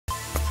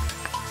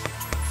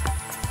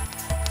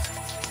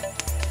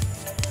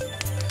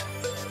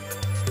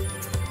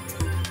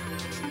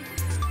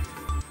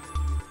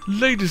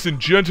Ladies and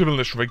gentlemen,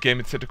 let's Red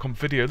Gaming Technicom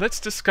video. Let's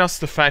discuss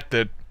the fact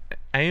that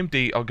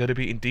AMD are going to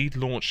be indeed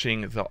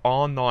launching the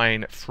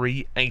R9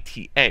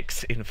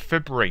 380X in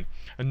February.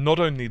 And not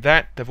only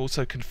that, they've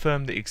also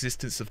confirmed the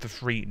existence of the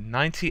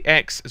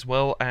 390X as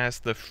well as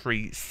the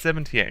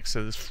 370X.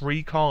 So there's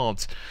three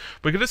cards.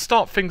 We're going to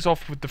start things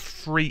off with the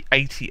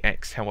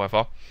 380X,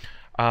 however.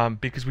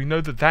 Because we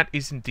know that that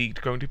is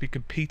indeed going to be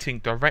competing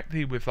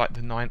directly with like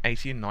the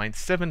 980 and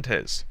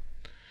 970s.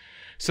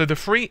 So the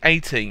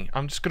 380,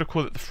 I'm just going to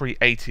call it the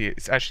 380,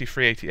 it's actually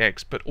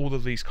 380X, but all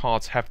of these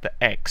cards have the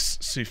X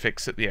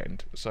suffix at the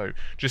end. So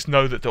just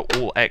know that they're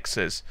all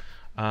X's.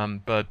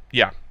 But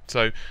yeah,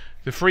 so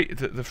the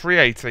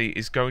 380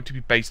 is going to be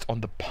based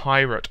on the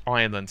Pirate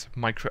Island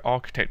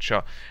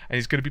microarchitecture, and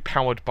is going to be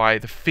powered by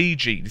the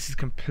Fiji. This is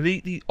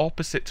completely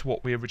opposite to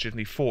what we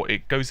originally thought.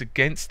 It goes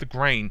against the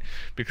grain,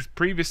 because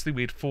previously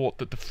we had thought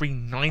that the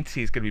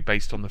 390 is going to be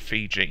based on the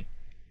Fiji.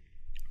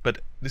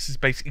 But this is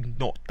basically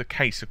not the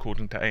case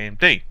according to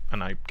AMD,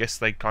 and I guess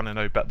they kind of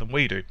know better than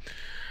we do.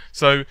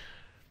 So,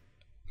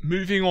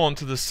 moving on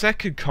to the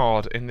second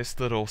card in this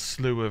little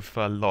slew of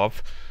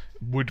love,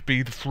 would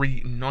be the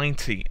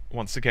 390,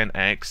 once again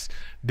X.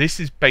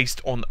 This is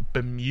based on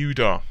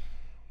Bermuda.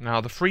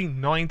 Now the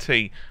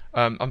 390,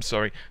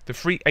 the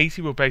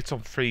 380 were based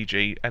on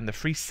Fiji, and the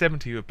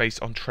 370 were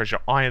based on Treasure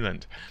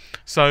Island.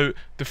 So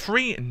the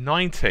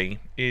 390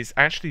 is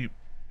actually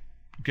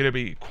going to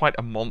be quite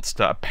a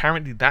monster.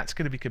 Apparently that's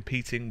going to be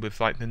competing with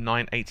like the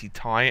 980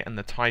 Ti and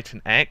the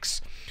Titan X.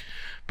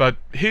 But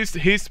here's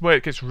where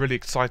it gets really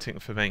exciting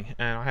for me,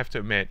 and I have to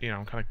admit, you know,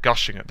 I'm kind of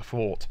gushing at the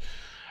thought.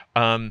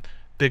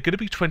 They're going to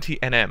be 20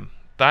 nm.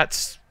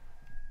 That's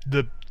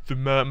the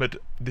murmured.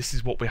 This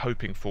is what we're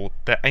hoping for.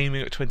 They're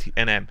aiming at 20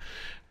 nm.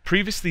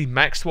 Previously,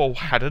 Maxwell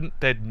hadn't.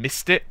 They'd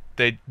missed it.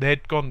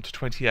 They'd gone to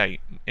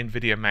 28,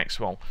 NVIDIA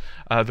Maxwell.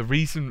 The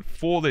reason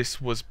for this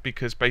was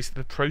because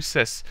basically the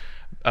process,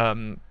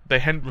 they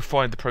hadn't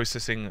refined the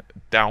processing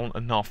down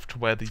enough to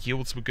where the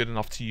yields were good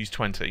enough to use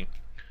 20.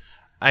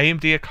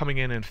 AMD are coming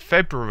in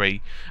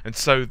February, and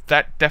so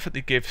that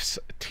definitely gives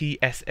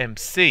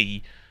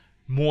TSMC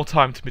more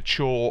time to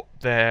mature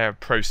their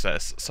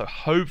process. So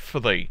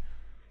hopefully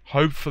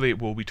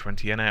it will be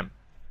 20 nm.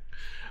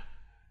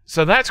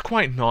 So that's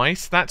quite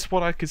nice. That's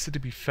what I consider to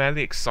be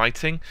fairly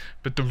exciting.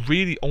 But the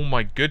really, oh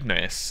my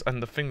goodness,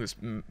 and the thing that's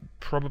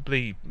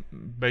probably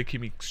making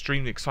me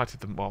extremely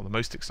excited, well, the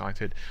most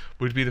excited,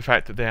 would be the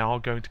fact that they are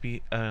going to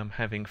be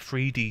having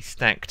 3D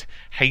stacked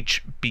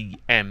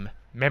HBM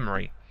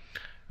memory.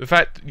 The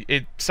fact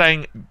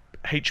saying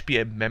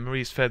HBM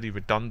memory is fairly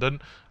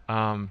redundant,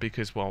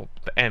 because, well,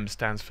 the M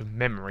stands for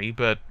memory,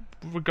 but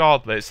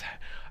regardless,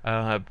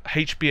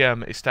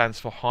 HBM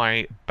stands for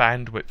high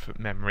bandwidth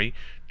memory,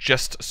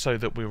 just so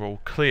that we're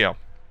all clear.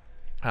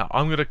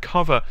 I'm going to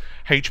cover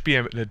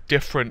HBM in a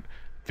different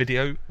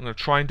video. I'm going to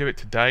try and do it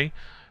today.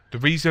 The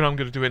reason I'm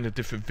going to do it in a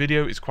different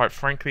video is, quite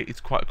frankly, it's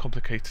quite a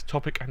complicated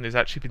topic, and there's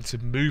actually been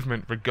some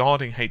movement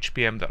regarding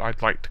HBM that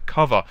I'd like to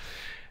cover.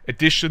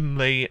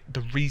 Additionally,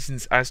 the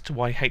reasons as to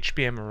why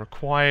HBM are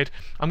required,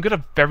 I'm going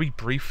to very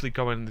briefly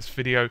go in this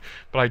video,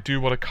 but I do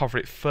want to cover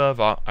it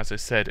further, as I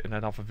said, in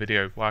another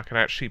video where I can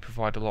actually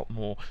provide a lot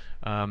more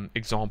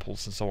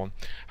examples and so on.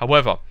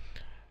 However,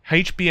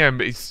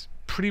 HBM is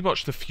pretty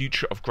much the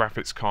future of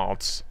graphics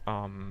cards.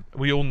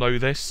 We all know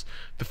this.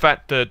 The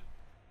fact that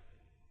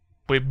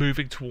we're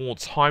moving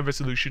towards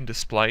high-resolution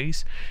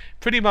displays,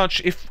 pretty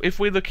much if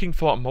we're looking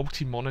for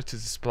multi-monitor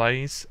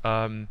displays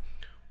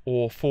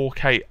or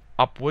 4K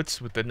upwards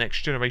with the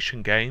next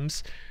generation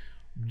games,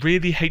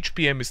 really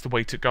HBM is the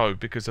way to go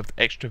because of the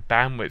extra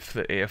bandwidth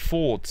that it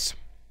affords.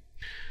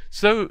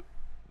 So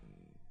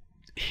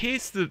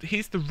here's the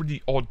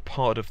really odd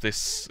part of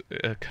this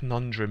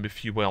conundrum,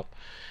 if you will.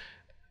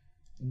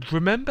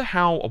 Remember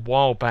how a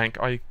while back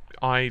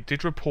I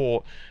did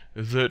report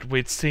that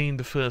we'd seen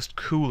the first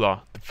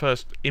cooler, the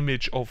first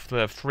image of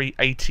the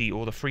 380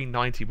 or the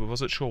 390, we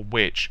wasn't sure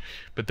which,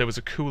 but there was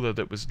a cooler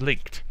that was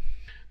leaked.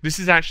 This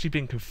has actually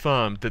been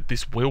confirmed that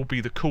this will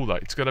be the cooler.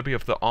 It's going to be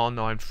of the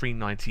R9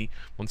 390,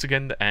 once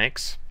again the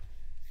X.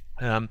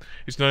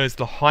 It's known as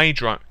the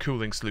Hydra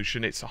cooling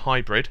solution. It's a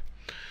hybrid.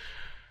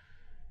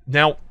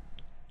 Now,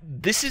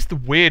 this is the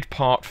weird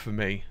part for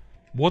me.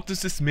 What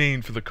does this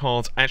mean for the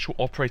card's actual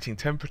operating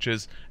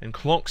temperatures and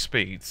clock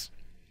speeds?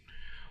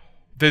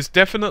 There's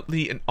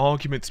definitely an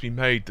argument to be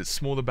made that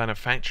smaller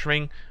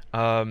manufacturing,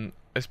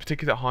 as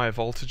particularly at higher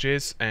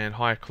voltages and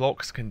higher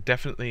clocks, can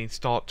definitely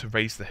start to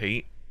raise the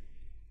heat.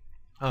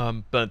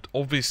 But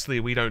obviously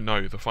we don't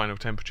know the final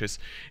temperatures.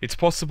 It's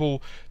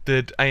possible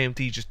that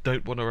AMD just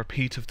don't want a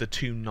repeat of the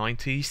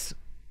 290s,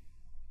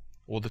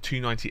 or the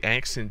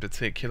 290X in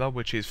particular,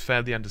 which is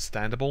fairly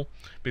understandable,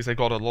 because they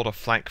got a lot of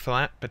flack for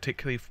that,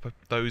 particularly for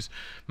those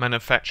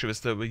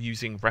manufacturers that were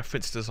using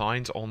reference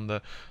designs on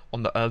the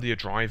earlier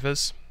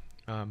drivers,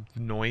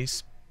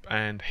 noise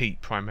and heat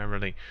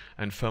primarily,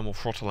 and thermal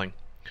throttling.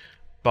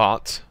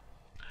 But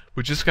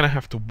we're just going to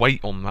have to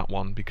wait on that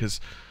one, because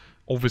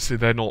obviously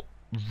they're not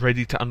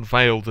ready to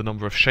unveil the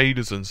number of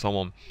shaders and so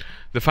on.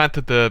 The fact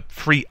that the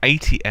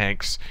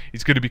 380X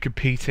is going to be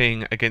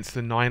competing against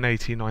the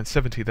 980 and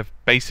 970, they've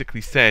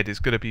basically said is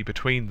going to be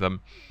between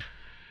them.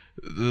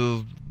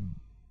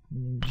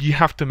 You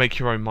have to make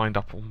your own mind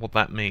up on what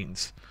that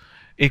means.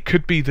 It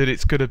could be that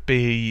it's going to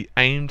be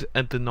aimed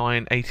at the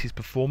 980's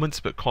performance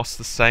but costs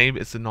the same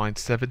as the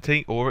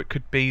 970, or it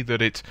could be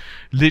that it's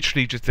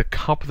literally just a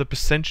couple of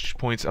percentage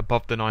points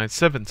above the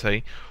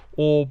 970,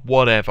 or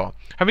whatever.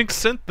 Having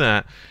said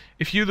that,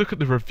 if you look at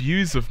the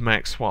reviews of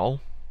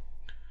Maxwell,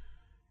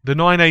 the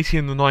 980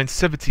 and the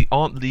 970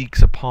 aren't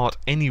leagues apart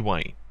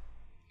anyway.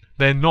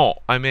 They're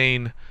not. I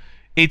mean,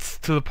 it's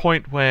to the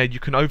point where you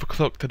can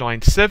overclock the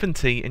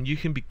 970 and you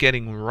can be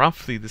getting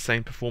roughly the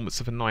same performance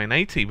of a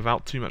 980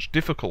 without too much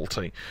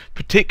difficulty,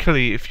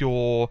 particularly if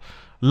you're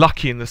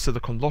lucky in the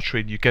Silicon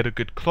Lottery and you get a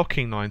good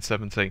clocking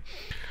 970.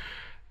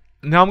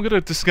 Now I'm going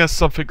to discuss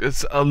something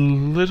that's a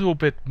little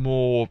bit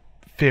more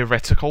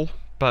theoretical,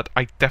 but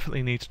I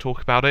definitely need to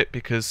talk about it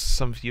because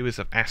some viewers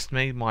have asked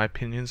me my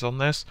opinions on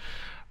this.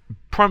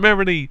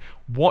 Primarily,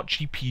 what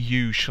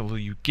GPU shall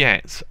you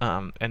get,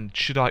 and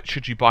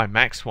should you buy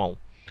Maxwell?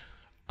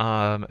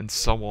 And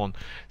so on.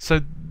 So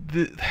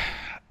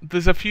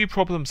there's a few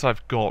problems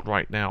I've got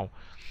right now.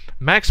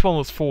 Maxwell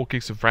has 4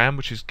 gigs of RAM,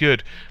 which is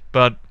good,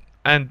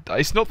 and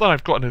it's not that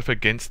I've got anything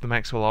against the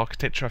Maxwell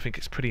architecture. I think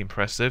it's pretty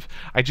impressive.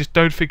 I just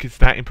don't think it's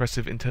that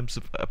impressive in terms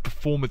of a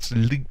performance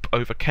leap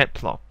over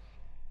Kepler.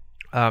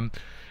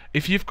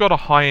 If you've got a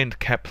high-end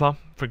Kepler,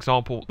 for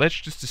example, let's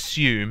just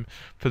assume,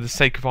 for the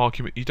sake of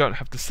argument, you don't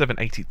have the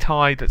 780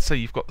 Ti. Let's say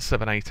you've got the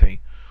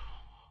 780,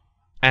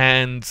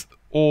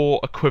 or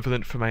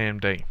equivalent from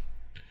AMD.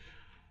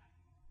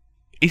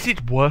 Is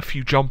it worth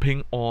you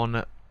jumping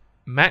on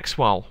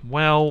Maxwell?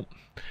 Well,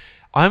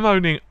 I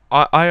own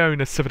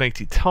a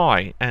 780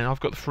 Ti, and I've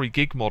got the 3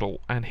 gig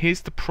model, and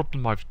here's the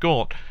problem I've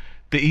got.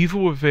 The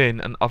Evil Within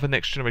and other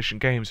next generation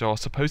games are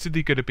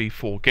supposedly going to be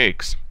 4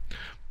 gigs,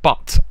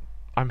 but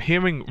I'm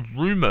hearing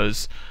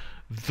rumours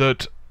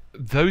that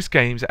those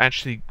games are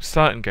actually,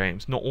 certain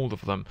games, not all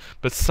of them,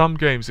 but some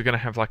games are going to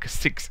have like a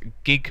 6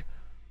 gig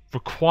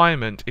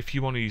requirement if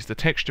you want to use the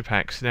texture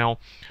packs. Now,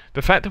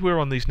 the fact that we're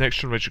on these next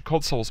generation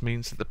consoles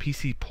means that the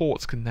PC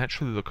ports can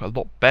naturally look a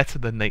lot better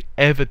than they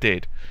ever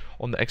did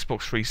on the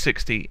Xbox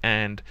 360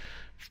 and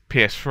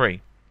PS3.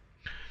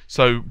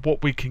 So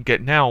what we can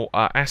get now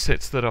are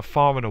assets that are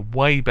far and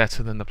away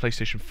better than the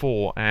PlayStation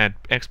 4 and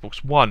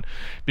Xbox One,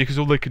 because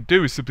all they can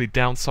do is simply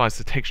downsize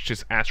the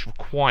textures as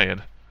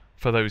required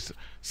for those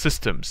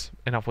systems,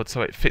 in other words,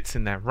 so it fits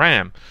in their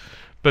RAM.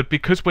 But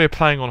because we're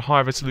playing on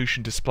high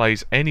resolution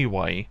displays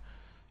anyway,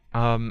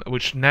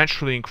 which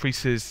naturally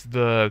increases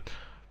the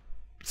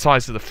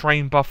size of the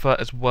frame buffer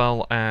as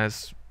well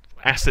as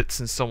assets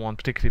and so on,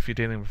 particularly if you're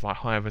dealing with like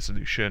higher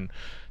resolution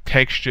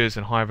textures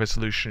and higher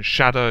resolution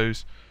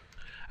shadows,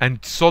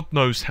 and sod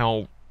knows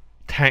how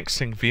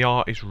taxing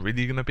VR is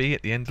really going to be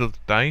at the end of the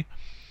day.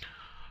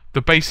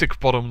 The basic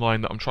bottom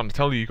line that I'm trying to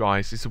tell you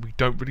guys is that we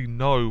don't really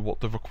know what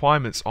the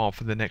requirements are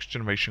for the next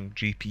generation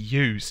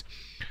GPUs.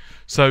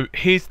 So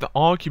here's the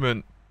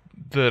argument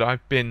that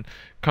I've been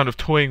kind of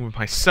toying with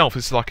myself.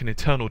 It's like an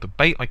internal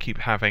debate I keep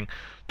having.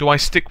 Do I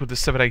stick with the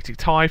 780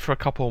 Ti for a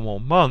couple more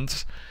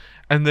months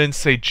and then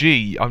say,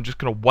 gee, I'm just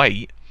going to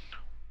wait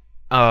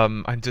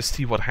and just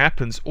see what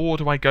happens? Or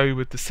do I go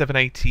with the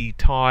 780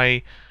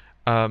 Ti,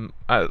 so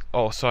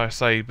I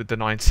say with the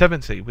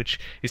 970, which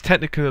is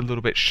technically a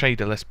little bit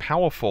shader less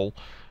powerful,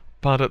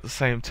 but at the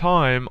same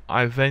time,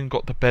 I've then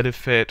got the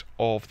benefit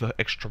of the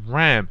extra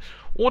RAM.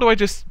 Or do I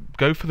just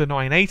go for the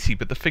 980?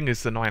 But the thing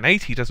is, the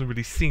 980 doesn't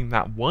really seem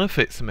that worth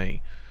it to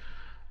me.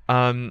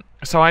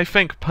 So I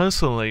think,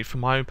 personally, from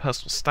my own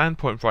personal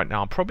standpoint right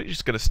now, I'm probably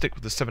just going to stick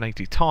with the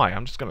 780 Ti.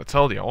 I'm just going to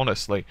tell you,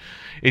 honestly.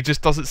 It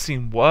just doesn't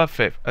seem worth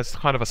it as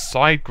kind of a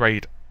side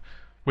grade,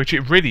 which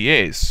it really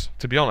is,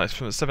 to be honest.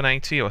 From a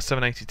 780 or a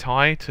 780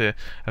 Ti to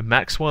a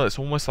Maxwell, it's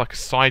almost like a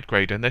side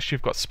grade, unless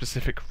you've got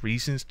specific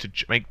reasons to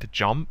make the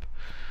jump.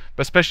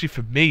 But especially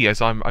for me,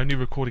 as I'm only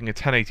recording in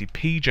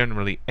 1080p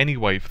generally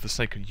anyway for the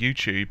sake of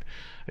YouTube,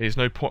 there's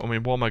no point. I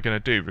mean, what am I going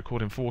to do?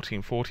 Record in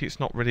 1440? It's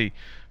not really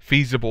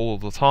feasible all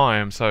the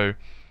time, so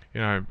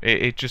you know,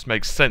 it just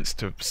makes sense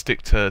to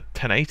stick to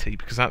 1080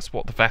 because that's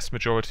what the vast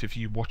majority of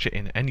you watch it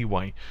in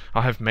anyway.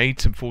 I have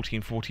made some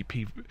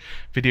 1440p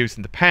videos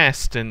in the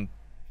past, and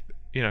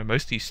you know,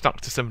 most of you stuck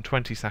to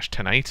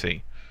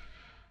 720/1080,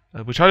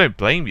 which I don't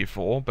blame you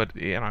for, but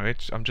you know,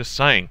 I'm just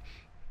saying.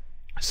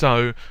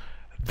 So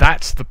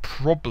that's the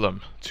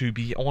problem, to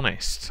be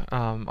honest.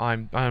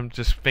 I'm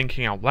just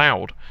thinking out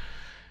loud.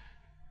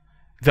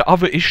 The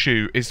other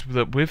issue is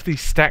that with the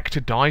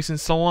stacked dies and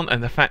so on,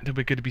 and the fact that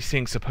we're going to be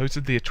seeing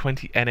supposedly a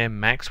 20nm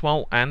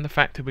Maxwell, and the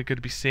fact that we're going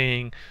to be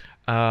seeing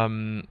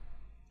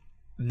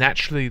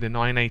naturally the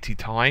 980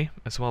 Ti,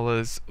 as well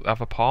as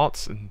other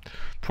parts, and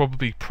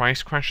probably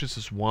price crashes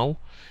as well,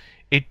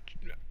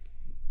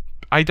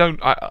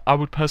 I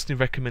would personally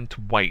recommend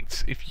to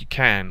wait, if you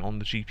can, on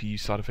the GPU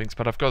side of things,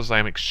 but I've got to say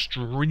I'm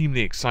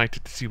extremely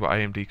excited to see what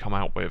AMD come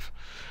out with.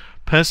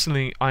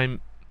 Personally,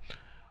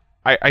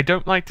 I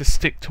don't like to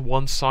stick to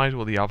one side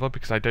or the other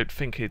because I don't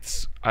think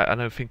it's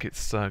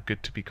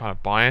good to be kind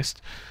of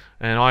biased.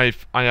 And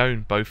I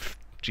own both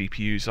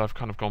GPUs. I've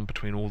kind of gone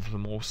between all of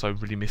them. Also,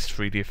 really missed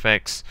 3D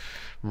effects.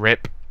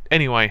 Rip.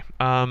 Anyway,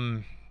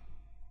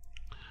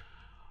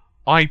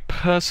 I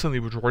personally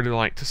would really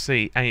like to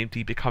see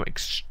AMD become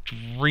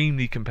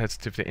extremely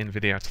competitive to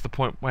Nvidia, to the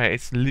point where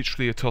it's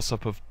literally a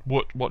toss-up of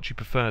what you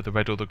prefer, the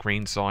red or the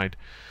green side.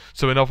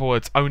 So in other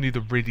words, only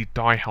the really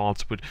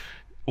diehards would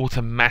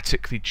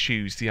automatically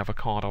choose the other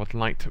card.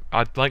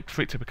 I'd like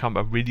for it to become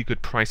a really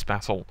good price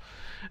battle,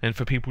 and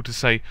for people to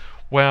say,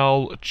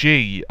 well,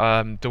 gee,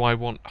 do I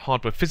want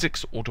hardware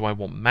physics or do I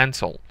want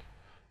Mantle?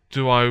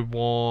 Do I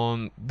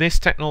want this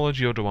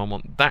technology or do I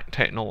want that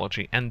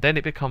technology? And then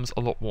it becomes a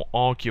lot more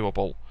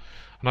arguable.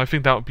 And I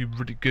think that would be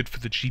really good for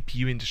the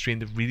GPU industry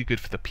and really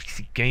good for the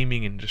PC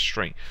gaming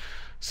industry.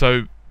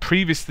 So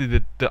previously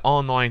the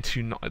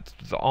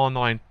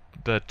R9,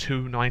 the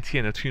 290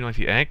 and the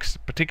 290X,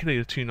 particularly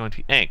the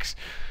 290X,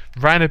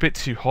 ran a bit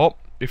too hot,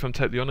 if I'm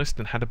totally honest,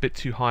 and had a bit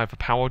too high of a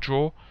power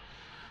draw.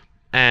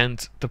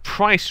 And the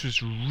price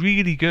was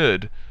really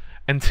good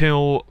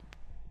until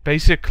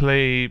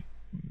basically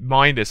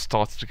miners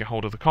started to get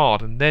hold of the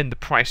card, and then the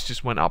price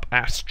just went up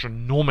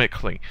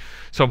astronomically.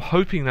 So I'm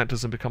hoping that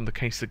doesn't become the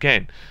case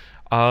again,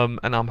 and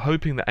I'm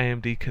hoping that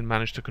AMD can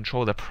manage to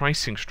control their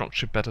pricing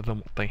structure better than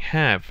what they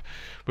have.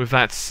 With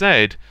that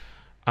said,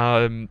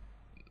 of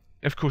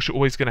course you're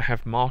always going to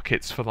have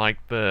markets for like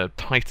the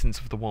Titans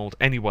of the world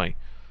anyway,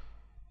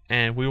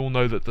 and we all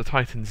know that the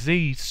Titan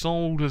Z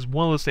sold as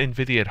well as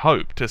Nvidia had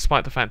hoped,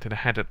 despite the fact that it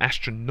had an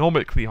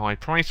astronomically high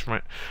price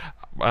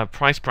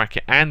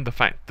bracket, and the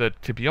fact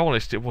that, to be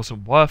honest, it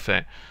wasn't worth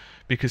it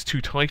because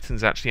two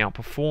Titans actually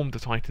outperformed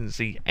the Titan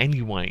Z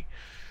anyway.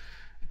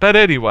 But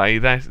anyway,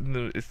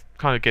 it's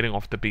kind of getting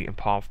off the beaten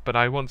path, but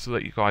I want to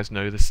let you guys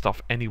know this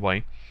stuff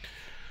anyway.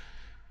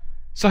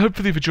 So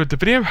hopefully you've enjoyed the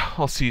video.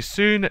 I'll see you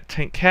soon.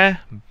 Take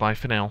care. Bye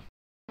for now.